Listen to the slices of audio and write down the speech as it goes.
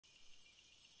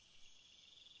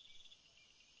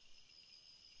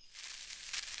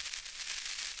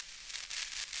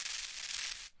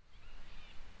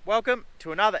Welcome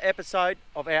to another episode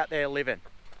of Out There Living.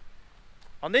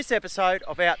 On this episode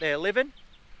of Out There Living,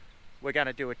 we're going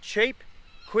to do a cheap,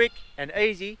 quick and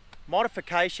easy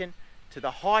modification to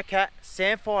the Hicat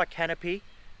Sandfire canopy.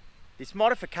 This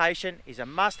modification is a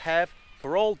must-have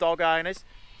for all dog owners,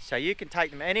 so you can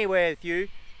take them anywhere with you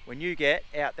when you get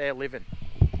out there living.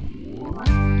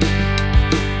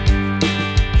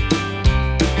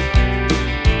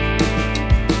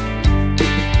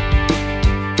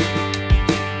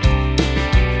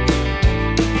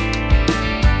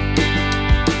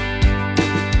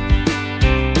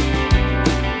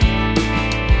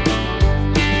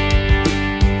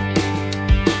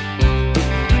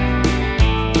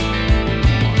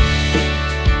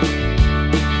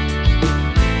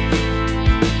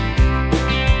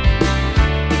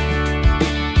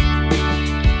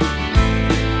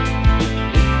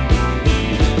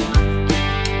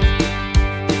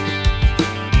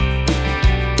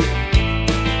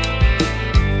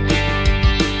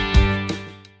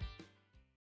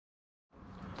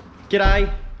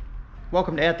 G'day,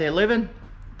 welcome to Out There Living.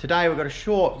 Today we've got a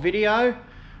short video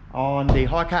on the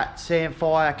Hicat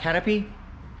Sandfire canopy.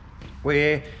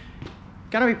 We're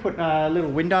going to be putting a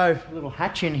little window, a little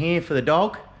hatch in here for the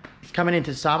dog. It's coming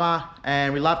into summer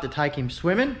and we love to take him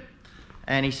swimming,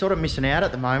 and he's sort of missing out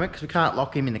at the moment because we can't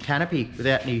lock him in the canopy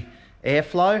without any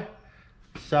airflow.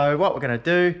 So what we're going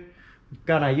to do, we're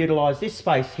going to utilise this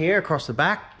space here across the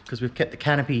back because we've kept the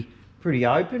canopy pretty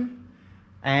open.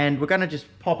 And we're going to just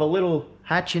pop a little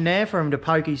hatch in there for him to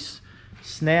poke his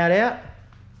snout out.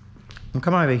 And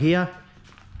come over here,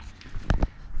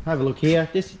 have a look here.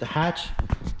 This is the hatch.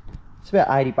 It's about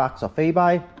 80 bucks off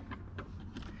eBay.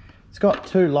 It's got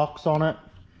two locks on it.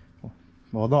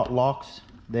 Well, not locks,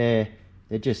 they're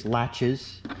just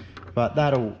latches, but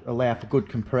that'll allow for good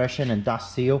compression and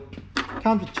dust seal.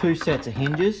 Comes with two sets of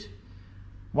hinges.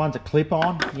 One's a clip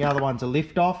on, the other one's a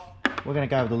lift off. We're going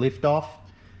to go with the lift off,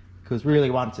 because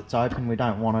really once it's open we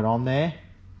don't want it on there.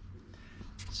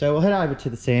 So we'll head over to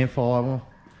the Sandfire, we'll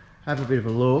have a bit of a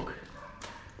look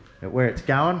at where it's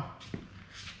going.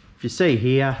 If you see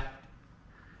here,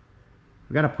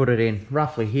 we're going to put it in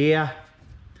roughly here,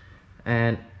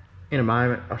 and in a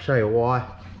moment I'll show you why.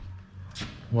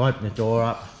 We'll open the door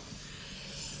up,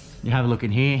 you have a look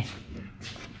in here.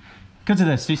 Because of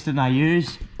the system they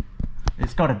use,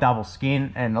 it's got a double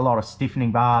skin and a lot of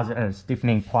stiffening bars and a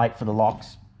stiffening plate for the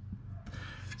locks.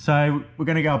 So we're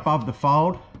going to go above the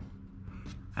fold,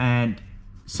 and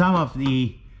some of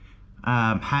the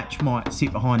hatch might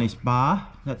sit behind this bar,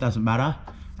 that doesn't matter,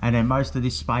 and then most of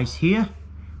this space here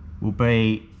will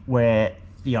be where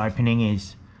the opening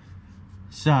is.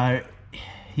 So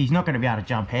he's not going to be able to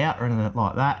jump out or anything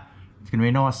like that. It's going to be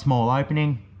a nice small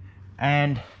opening,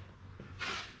 and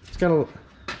it's going to,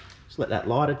 just let that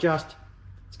light adjust,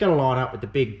 it's going to line up with the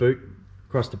big boot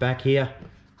across the back here,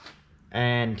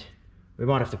 and we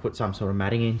might have to put some sort of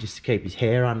matting in just to keep his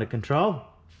hair under control.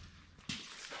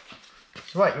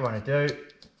 So what you want to do is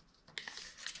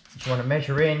you want to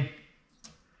measure in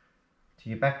to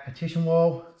your back partition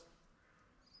wall,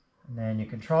 and then your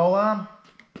control arm,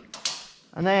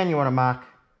 and then you want to mark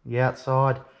the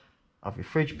outside of your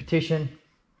fridge partition,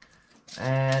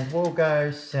 and we'll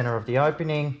go center of the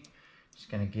opening.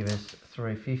 Just going to give us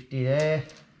 350 there.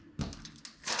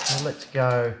 So let's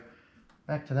go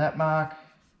back to that mark.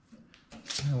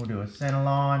 And we'll do a center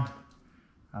line,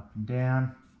 up and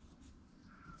down.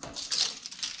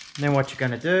 And then what you're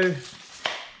going to do,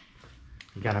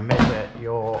 you're going to measure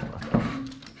your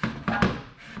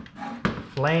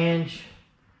flange,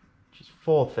 which is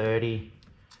 430.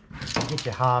 Get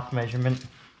your half measurement,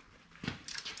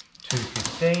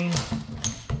 215.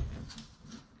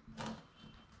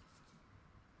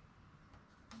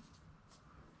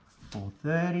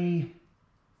 .430.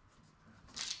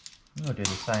 We'll do the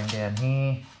same down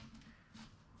here,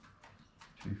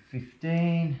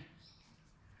 215,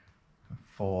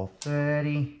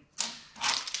 430.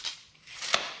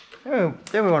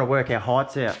 Then we want to work our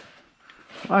heights out.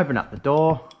 Open up the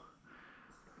door,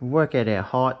 we'll work out our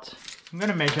heights. I'm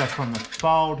going to measure from the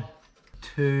fold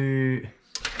to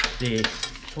this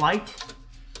plate,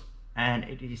 and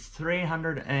it is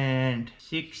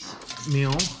 306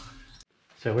 mil.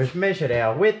 So we've measured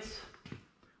our widths.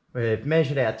 We've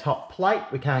measured our top plate,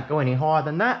 we can't go any higher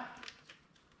than that.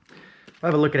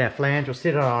 We'll have a look at our flange, we'll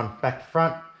sit it on back to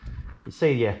front. You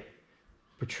see your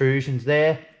protrusions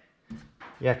there.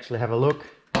 You actually have a look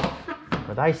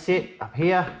where they sit up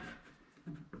here.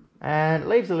 And it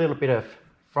leaves a little bit of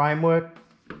framework.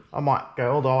 I might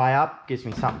go all the way up, gives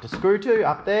me something to screw to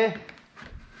up there.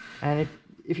 And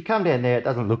if you come down there, it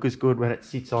doesn't look as good when it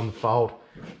sits on the fold.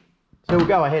 So we'll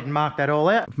go ahead and mark that all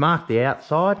out. Mark the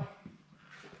outside.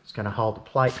 Just going to hold the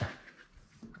plate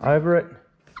over it.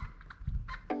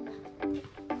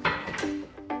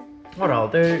 What I'll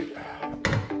do,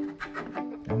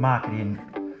 I'll mark it in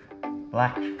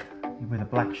black with a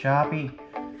black Sharpie,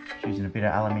 just using a bit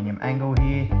of aluminium angle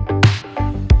here.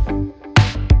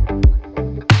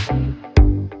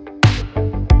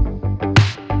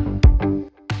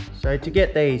 So to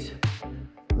get these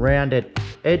rounded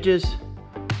edges,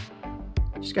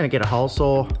 just going to get a hole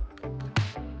saw.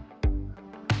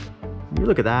 You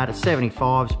look at that, a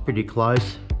 75 is pretty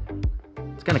close.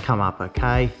 It's going to come up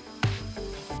okay.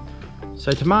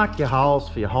 So to mark your holes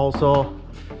for your hole saw,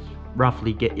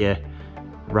 roughly get your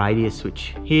radius,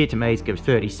 which here to me is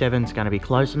 37, is going to be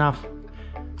close enough.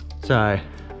 So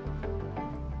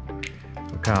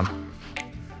we'll come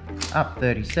up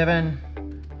 37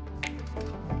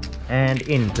 and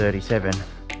in 37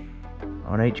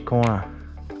 on each corner.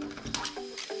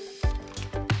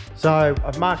 So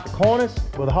I've marked the corners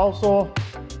with a hole saw.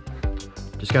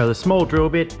 Just go with a small drill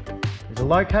bit. There's a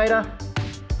locator.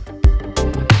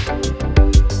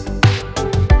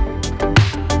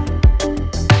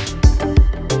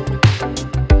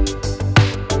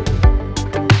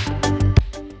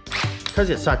 Because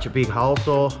it's such a big hole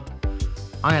saw,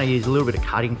 I'm going to use a little bit of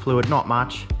cutting fluid, not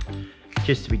much,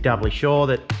 just to be doubly sure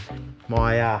that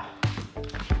my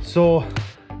saw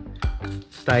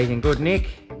stays in good nick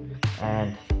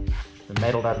and the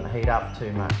metal doesn't heat up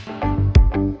too much.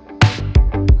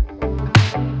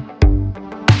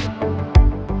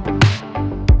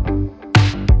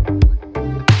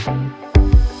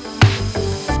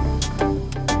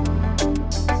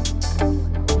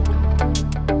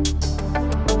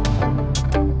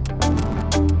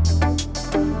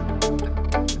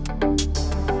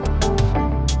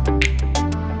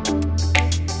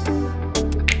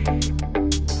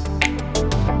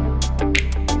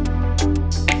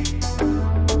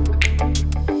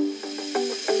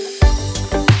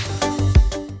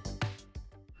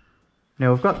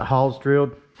 Now we've got the holes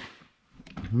drilled.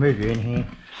 Move you in here.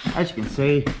 As you can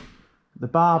see, the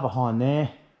bar behind there,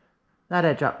 that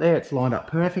edge up there, it's lined up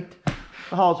perfect.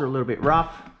 The holes are a little bit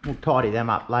rough. We'll tidy them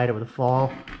up later with a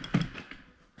file.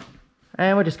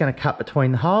 And we're just going to cut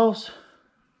between the holes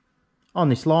on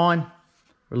this line.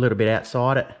 We're a little bit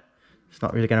outside it. It's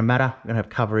not really going to matter. We're going to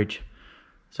have coverage.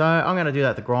 So I'm going to do that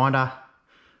with the grinder.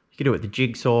 You can do it with the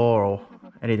jigsaw or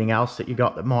anything else that you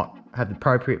got that might have the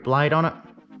appropriate blade on it.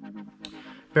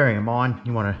 Bearing in mind,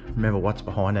 you want to remember what's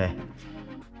behind there.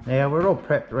 Now we're all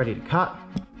prepped, ready to cut.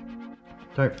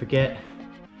 Don't forget,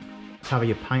 cover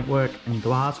your paintwork and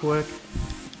glass work.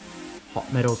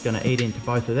 Hot metal's going to eat into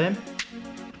both of them.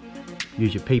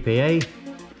 Use your PPE,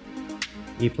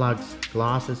 earplugs,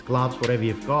 glasses, gloves, whatever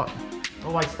you've got.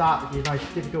 Always start with your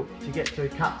most difficult to get to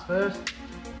cuts first.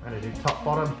 I'm going to do top,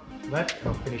 bottom, left, and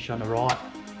I'll finish on the right.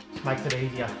 Just makes it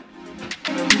easier.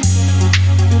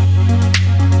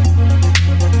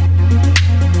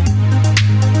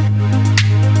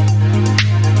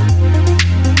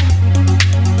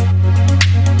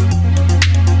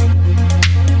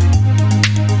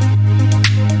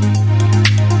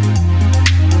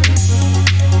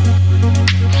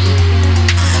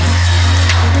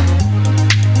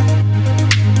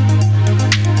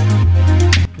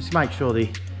 Make sure this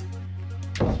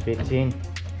fits in,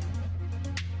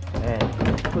 and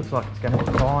it looks like it's going to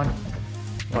be fine.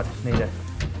 Might just need to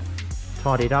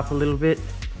tidy it up a little bit.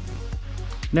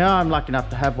 Now I'm lucky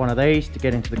enough to have one of these to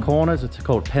get into the corners. It's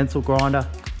called pencil grinder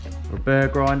or a burr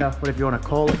grinder, whatever you want to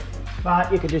call it,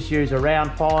 but you can just use a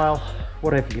round file,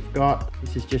 whatever you've got.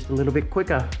 This is just a little bit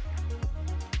quicker.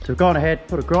 So we've gone ahead,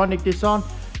 put a grinding disc on.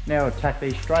 Now attack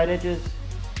these straight edges.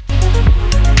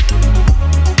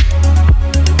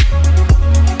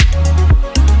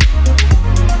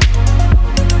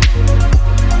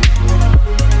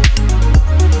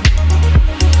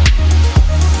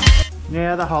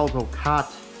 Now the hole's all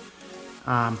cut,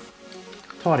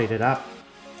 tidied it up,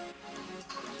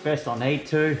 best I need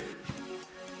to.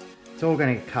 It's all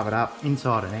going to get covered up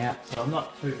inside and out, so I'm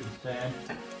not too concerned.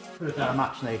 Could have done a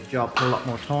much needed job, put a lot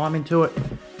more time into it.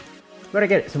 Got to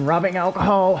get some rubbing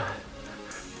alcohol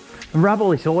and rub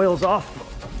all these oils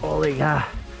off, all the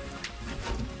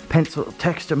pencil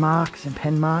texture marks and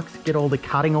pen marks, get all the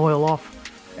cutting oil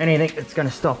off, anything that's going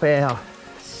to stop our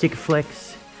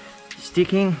Sikaflex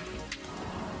sticking.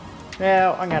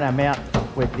 Now I'm going to mount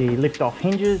with the lift off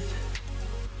hinges.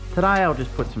 Today I'll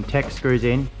just put some Tex screws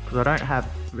in because I don't have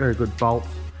very good bolts.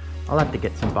 I'll have to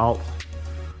get some bolts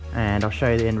and I'll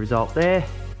show you the end result there.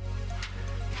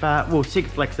 But we'll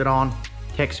Sikaflex it on,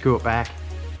 Tex screw it back,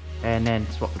 and then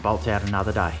swap the bolts out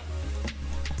another day.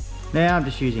 Now I'm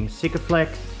just using a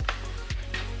Sikaflex.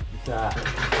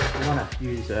 You want to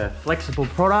use a flexible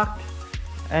product,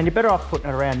 and you're better off putting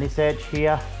it around this edge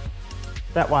here.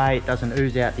 That way it doesn't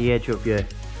ooze out the edge of your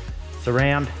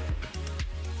surround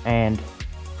and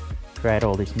create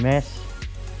all this mess.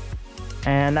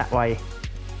 And that way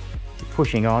you're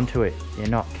pushing onto it, you're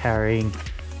not carrying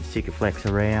the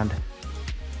Sikaflex around.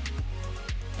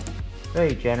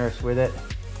 Very generous with it.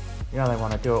 You only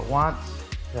want to do it once,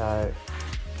 so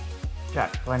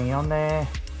chuck plenty on there.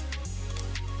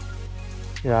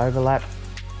 You overlap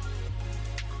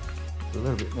a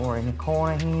little bit more in the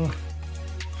corner here.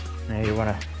 Now you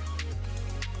want to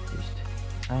just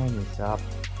aim this up,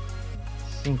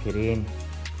 sink it in,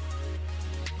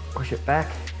 push it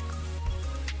back,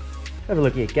 have a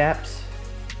look at your gaps,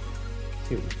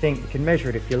 see what you think. You can measure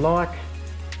it if you like,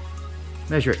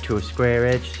 measure it to a square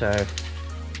edge. So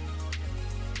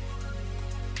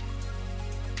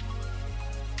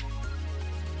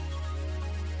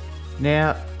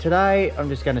now today I'm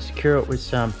just going to secure it with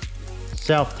some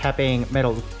self-tapping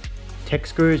metal tech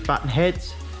screws, button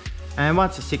heads, and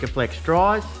once the Sikaflex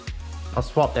dries I'll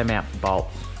swap them out for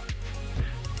bolts.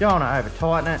 You don't want to over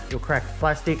tighten it, you'll crack the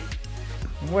plastic,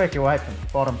 and work your way from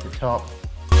bottom to top.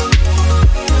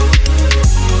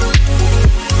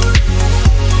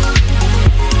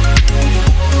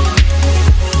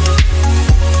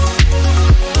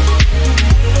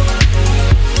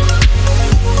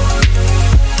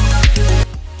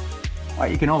 What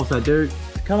you can also do is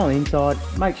come on the inside,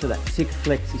 make sure that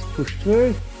Sikaflex is pushed through.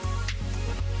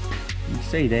 You can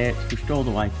see there it's pushed all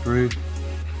the way through.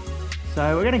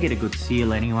 So we're going to get a good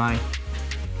seal anyway.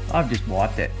 I've just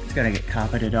wiped it, it's going to get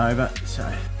carpeted over,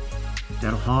 so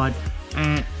that'll hide.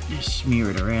 And just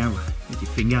smear it around with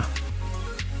your finger.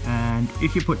 And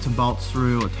if you put some bolts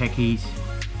through or techies,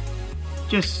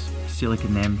 just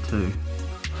silicone them too.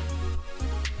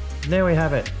 And there we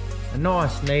have it, a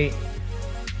nice neat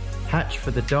hatch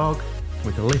for the dog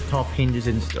with the lift top hinges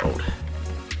installed.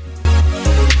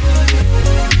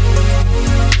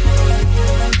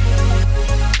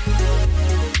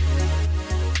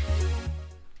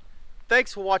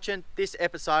 Thanks for watching this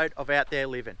episode of Out There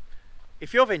Living.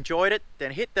 If you've enjoyed it,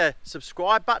 then hit the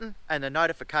subscribe button and the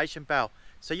notification bell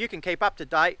so you can keep up to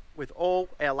date with all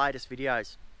our latest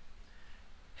videos.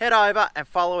 Head over and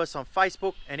follow us on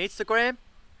Facebook and Instagram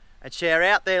and share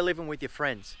Out There Living with your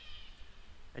friends.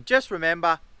 And just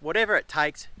remember, whatever it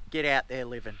takes, get out there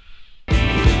living.